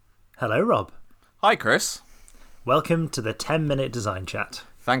Hello, Rob. Hi, Chris. Welcome to the 10-minute design chat.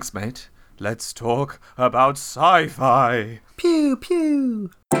 Thanks, mate. Let's talk about sci-fi. Pew, pew.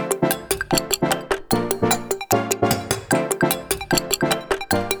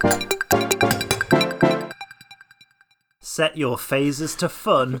 Set your phasers to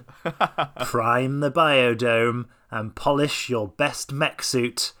fun, prime the biodome, and polish your best mech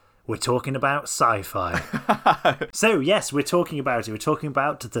suit. We're talking about sci-fi. So, yes, we're talking about it. We're talking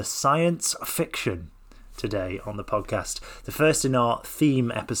about the science fiction today on the podcast. The first in our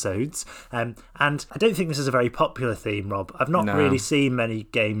theme episodes. And I don't think this is a very popular theme, Rob. I've not really seen many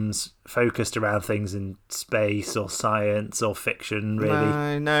games focused around things in space or science or fiction,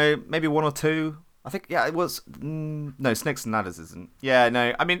 really. No, maybe one or two. I think, it was... no, Snakes and Ladders isn't. Yeah,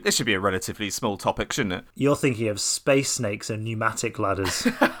 no, I mean, this should be a relatively small topic, shouldn't it? You're thinking of space snakes and pneumatic ladders.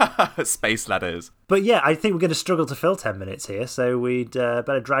 Space ladders. But yeah, I think we're going to struggle to fill 10 minutes here, so we'd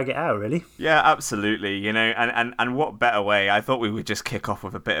better drag it out, really. Yeah, absolutely, and what better way? I thought we would just kick off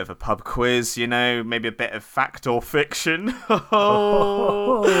with a bit of a pub quiz, maybe a bit of fact or fiction.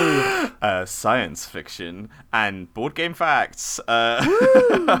 Science fiction and board game facts.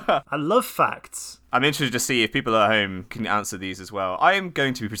 I love facts. I'm interested to see if people at home can answer these as well. I am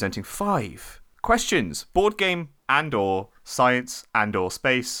going to be presenting 5 questions, board game and or science and or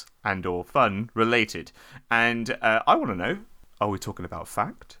space and or fun related. And I want to know, are we talking about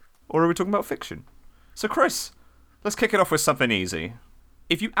fact or are we talking about fiction? So Chris, let's kick it off with something easy.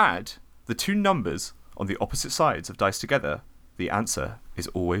 If you add the 2 numbers on the opposite sides of dice together, the answer is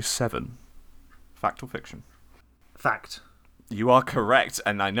always 7. Fact or fiction? Fact. You are correct,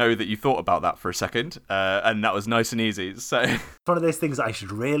 and I know that you thought about that for a second, and that was nice and easy. So, one of those things I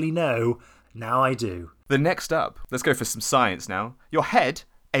should really know. Now I do. The next up, let's go for some science now. Your head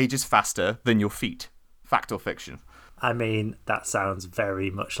ages faster than your feet. Fact or fiction? I mean, that sounds very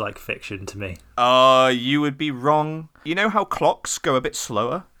much like fiction to me. You would be wrong. You know how clocks go a bit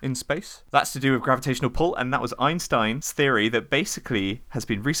slower in space? That's to do with gravitational pull, and that was Einstein's theory that basically has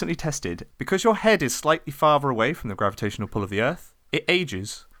been recently tested. Because your head is slightly farther away from the gravitational pull of the Earth, it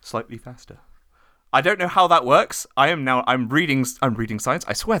ages slightly faster. I don't know how that works. I'm reading science.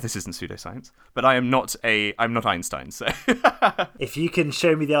 I swear this isn't pseudoscience, but I'm not Einstein, so if you can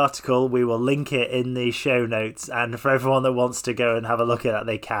show me the article, we will link it in the show notes, and for everyone that wants to go and have a look at that,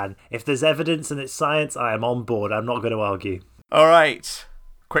 they can. If there's evidence and it's science, I am on board. I'm not going to argue. All right.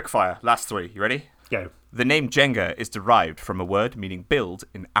 Quick fire. Last 3. You ready? Go. The name Jenga is derived from a word meaning build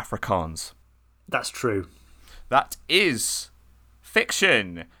in Afrikaans. That's true. That is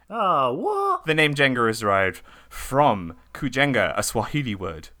fiction. Oh, what? The name Jenga is derived from Kujenga, a Swahili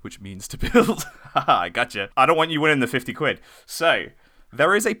word, which means to build. I gotcha. I don't want you winning the 50 quid. So,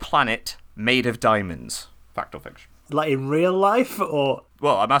 there is a planet made of diamonds. Fact or fiction? Like in real life, or...?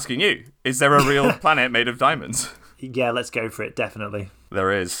 Well, I'm asking you. Is there a real planet made of diamonds? Yeah, let's go for it, definitely.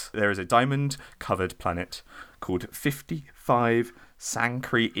 There is. There is a diamond-covered planet called 55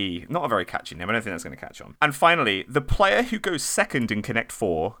 Sankri-E. Not a very catchy name. I don't think that's going to catch on. And finally, the player who goes second in Connect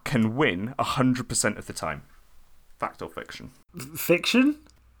 4 can win 100% of the time. Fact or fiction? Fiction?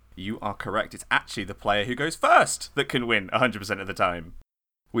 You are correct. It's actually the player who goes first that can win 100% of the time.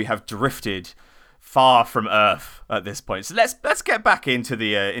 We have drifted far from Earth at this point. So let's get back into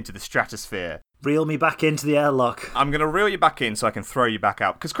the stratosphere. Reel me back into the airlock. I'm going to reel you back in so I can throw you back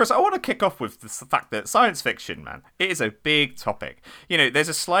out. Because, Chris, I want to kick off with the fact that science fiction, man, it is a big topic. There's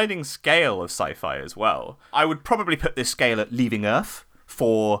a sliding scale of sci-fi as well. I would probably put this scale at Leaving Earth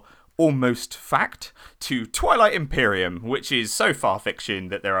for almost fact to Twilight Imperium, which is so far fiction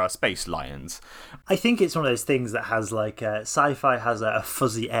that there are space lions. I think it's one of those things that has sci-fi has a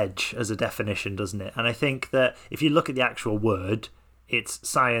fuzzy edge as a definition, doesn't it? And I think that if you look at the actual word, it's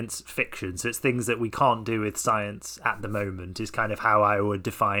science fiction, so it's things that we can't do with science at the moment is kind of how I would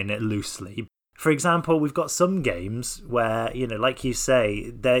define it loosely. For example, we've got some games where, like you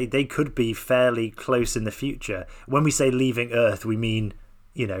say, they could be fairly close in the future. When we say leaving Earth, we mean,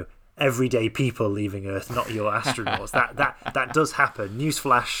 everyday people leaving Earth, not your astronauts. That does happen.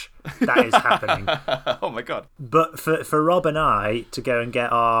 Newsflash, that is happening. Oh my God. But for Rob and I to go and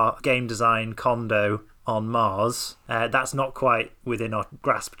get our game design condo on Mars, that's not quite within our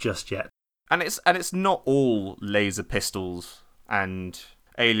grasp just yet. And it's not all laser pistols and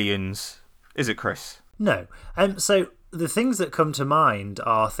aliens, is it, Chris? No. So the things that come to mind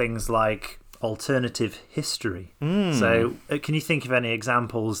are things like alternative history. So can you think of any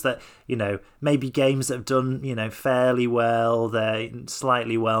examples that, maybe games that have done, fairly well, they're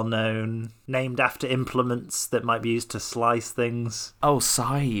slightly well known, named after implements that might be used to slice things? Oh,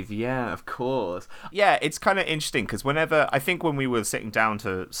 Scythe, yeah, of course. Yeah, it's kind of interesting because I think when we were sitting down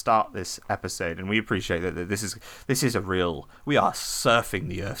to start this episode, and we appreciate that this is we are surfing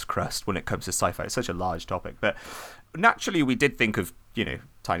the Earth's crust when it comes to sci-fi. It's such a large topic, but naturally we did think of,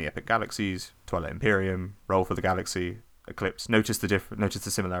 Tiny Epic Galaxies, Twilight Imperium, Roll for the Galaxy, Eclipse. Notice the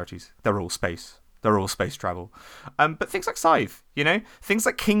similarities. They're all space. They're all space travel. But things like Scythe, things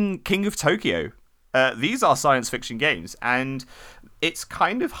like King of Tokyo. These are science fiction games, and it's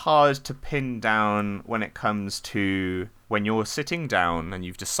kind of hard to pin down when it comes to when you're sitting down and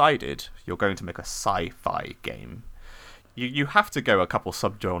you've decided you're going to make a sci-fi game. You have to go a couple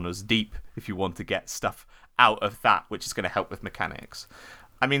subgenres deep if you want to get stuff out of that, which is going to help with mechanics.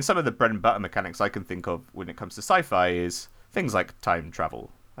 I mean, some of the bread and butter mechanics I can think of when it comes to sci-fi is things like time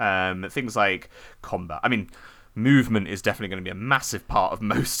travel, things like combat. I mean, movement is definitely going to be a massive part of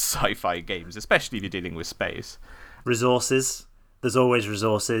most sci-fi games, especially if you're dealing with space. Resources. There's always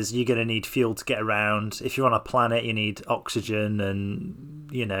resources. You're going to need fuel to get around. If you're on a planet, you need oxygen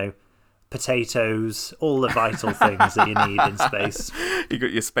and, potatoes, all the vital things that you need in space. You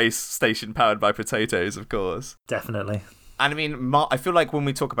got your space station powered by potatoes, of course. Definitely. And I mean, I feel like when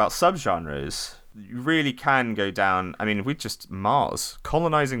we talk about subgenres, you really can go down. I mean, Mars,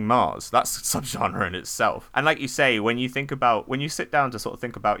 colonizing Mars, that's a subgenre in itself. And like you say, when you sit down to sort of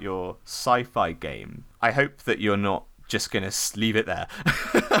think about your sci-fi game, I hope that you're not just going to leave it there.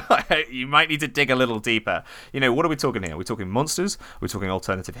 You might need to dig a little deeper. What are we talking here? Are we talking monsters? Are we talking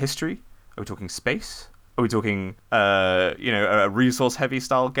alternative history? Are we talking space? Are we talking, a resource-heavy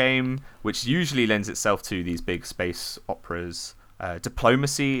style game, which usually lends itself to these big space operas?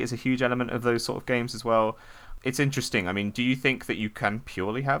 Diplomacy is a huge element of those sort of games as well. It's interesting. I mean, do you think that you can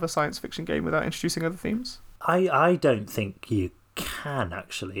purely have a science fiction game without introducing other themes? I don't think you can,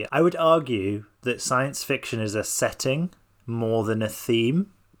 actually. I would argue that science fiction is a setting more than a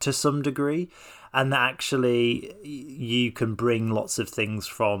theme to some degree, and that actually you can bring lots of things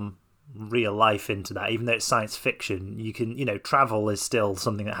from real life into that. Even though it's science fiction, you can, travel is still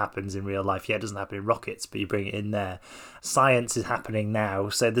something that happens in real life. Yeah, it doesn't happen in rockets, but you bring it in there. Science is happening now,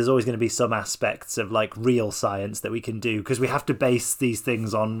 so there's always going to be some aspects of like real science that we can do, because we have to base these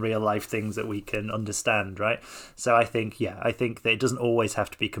things on real life things that we can understand, right? So I think that it doesn't always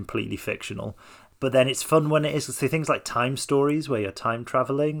have to be completely fictional. But then it's fun when it is. So things like time stories where you're time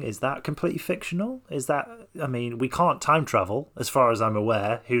traveling, is that completely fictional? We can't time travel as far as I'm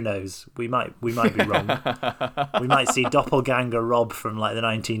aware. Who knows? We might be wrong. We might see Doppelganger Rob from like the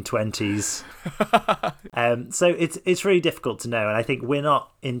 1920s. So it's really difficult to know. And I think we're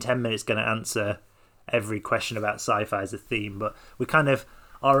not in 10 minutes going to answer every question about sci-fi as a theme, but we kind of,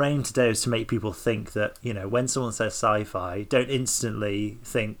 our aim today is to make people think that, when someone says sci-fi, don't instantly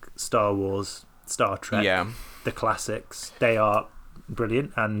think Star Wars, Star Trek, the classics. They are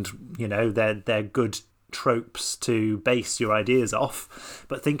brilliant, and they're good tropes to base your ideas off.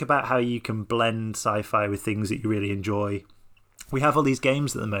 But think about how you can blend sci-fi with things that you really enjoy. We have all these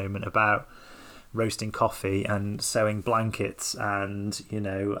games at the moment about roasting coffee and sewing blankets and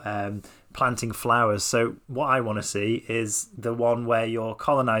planting flowers. So what I want to see is the one where you're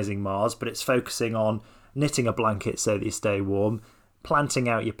colonizing Mars, but it's focusing on knitting a blanket so that you stay warm, planting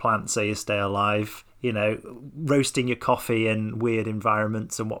out your plants so you stay alive, roasting your coffee in weird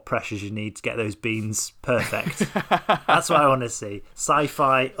environments and what pressures you need to get those beans perfect. That's what I want to see.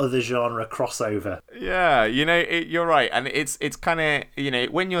 Sci-fi, other genre crossover. Yeah, you're right. And it's kind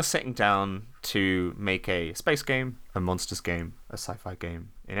of, when you're sitting down to make a space game, a monsters game, a sci-fi game,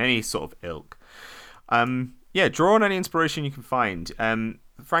 in any sort of ilk, draw on any inspiration you can find.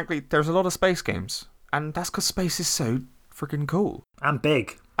 Frankly, there's a lot of space games, and that's because space is so freaking cool. And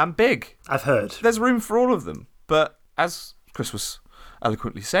big. I've heard. There's room for all of them. But as Chris was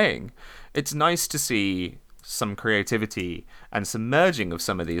eloquently saying, it's nice to see some creativity and some merging of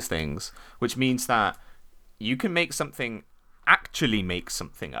some of these things, which means that you can actually make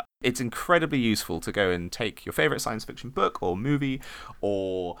something up. It's incredibly useful to go and take your favorite science fiction book or movie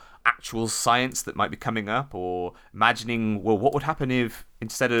or actual science that might be coming up, or imagining, well, what would happen if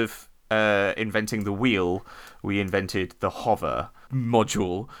instead of inventing the wheel, we invented the hover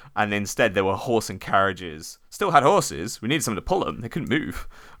module, and instead there were horse and carriages. Still had horses. We needed someone to pull them. They couldn't move.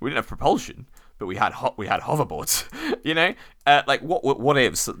 We didn't have propulsion, but we had hoverboards. Like what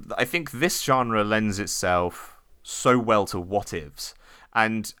ifs? I think this genre lends itself so well to what ifs.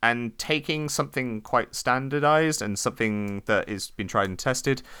 And taking something quite standardized and something that has been tried and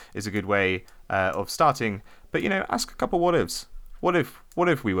tested is a good way of starting. But ask a couple what ifs. What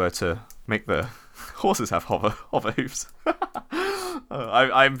if we were to make the horses have hover hooves?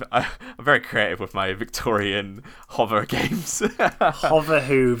 I'm very creative with my Victorian hover games. Hover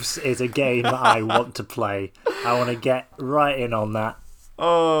hooves is a game I want to play. I want to get right in on that.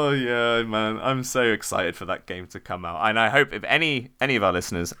 Oh yeah, man! I'm so excited for that game to come out, and I hope if any of our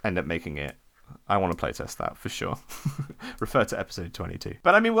listeners end up making it, I want to playtest that for sure. Refer to episode 22.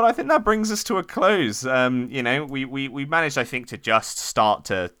 But I mean, well, I think that brings us to a close. We managed, I think, to just start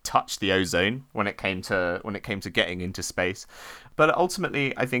to touch the ozone when it came to getting into space. But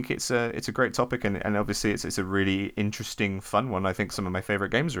ultimately, I think it's a great topic, and obviously it's a really interesting, fun one. I think some of my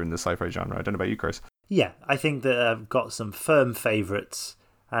favorite games are in the sci-fi genre. I don't know about you, Chris. Yeah, I think that I've got some firm favourites,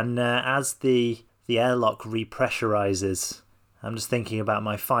 and as the airlock repressurizes, I'm just thinking about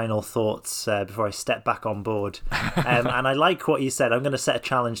my final thoughts before I step back on board. And I like what you said. I'm going to set a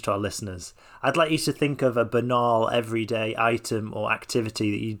challenge to our listeners. I'd like you to think of a banal, everyday item or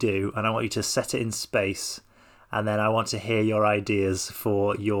activity that you do, and I want you to set it in space, and then I want to hear your ideas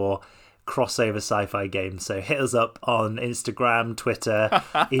for your crossover sci-fi games. So hit us up on Instagram, Twitter,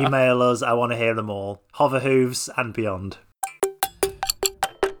 email us. I want to hear them all. Hover hooves and beyond.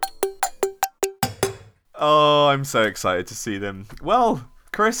 Oh, I'm so excited to see them. Well,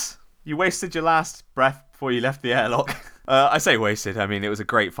 Chris, you wasted your last breath before you left the airlock. I say wasted. I mean, it was a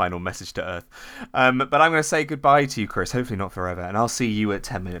great final message to Earth. But I'm going to say goodbye to you, Chris. Hopefully not forever. And I'll see you at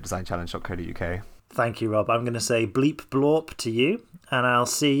 10minutedesignchallenge.co.uk. Thank you, Rob. I'm going to say bleep blorp to you, and I'll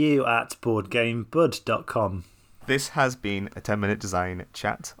see you at boardgamebud.com. This has been a 10-minute design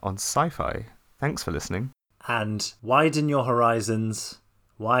chat on sci-fi. Thanks for listening. And widen your horizons,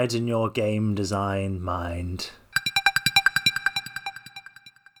 widen your game design mind.